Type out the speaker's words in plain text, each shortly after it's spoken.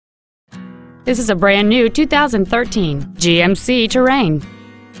This is a brand new 2013 GMC Terrain.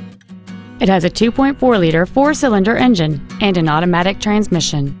 It has a 2.4-liter four-cylinder engine and an automatic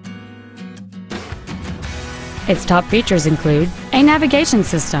transmission. Its top features include a navigation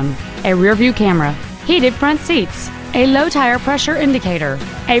system, a rear-view camera, heated front seats, a low tire pressure indicator,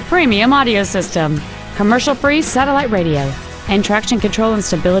 a premium audio system, commercial-free satellite radio, and traction control and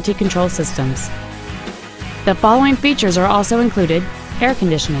stability control systems. The following features are also included: air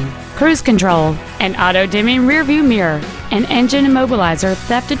conditioning, cruise control, an auto-dimming rear-view mirror, an engine immobilizer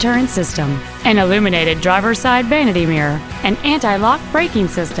theft deterrent system, an illuminated driver's side vanity mirror, an anti-lock braking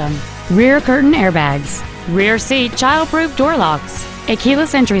system, rear curtain airbags, rear seat child-proof door locks, a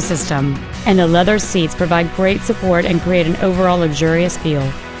keyless entry system, and the leather seats provide great support and create an overall luxurious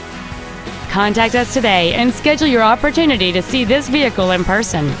feel. Contact us today and schedule your opportunity to see this vehicle in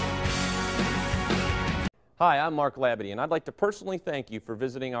person. Hi, I'm Mark Labadie, and I'd like to personally thank you for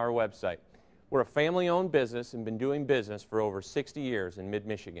visiting our website. We're a family-owned business and been doing business for over 60 years in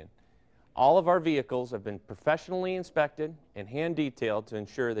mid-Michigan. All of our vehicles have been professionally inspected and hand-detailed to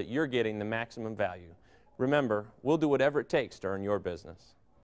ensure that you're getting the maximum value. Remember, we'll do whatever it takes to earn your business.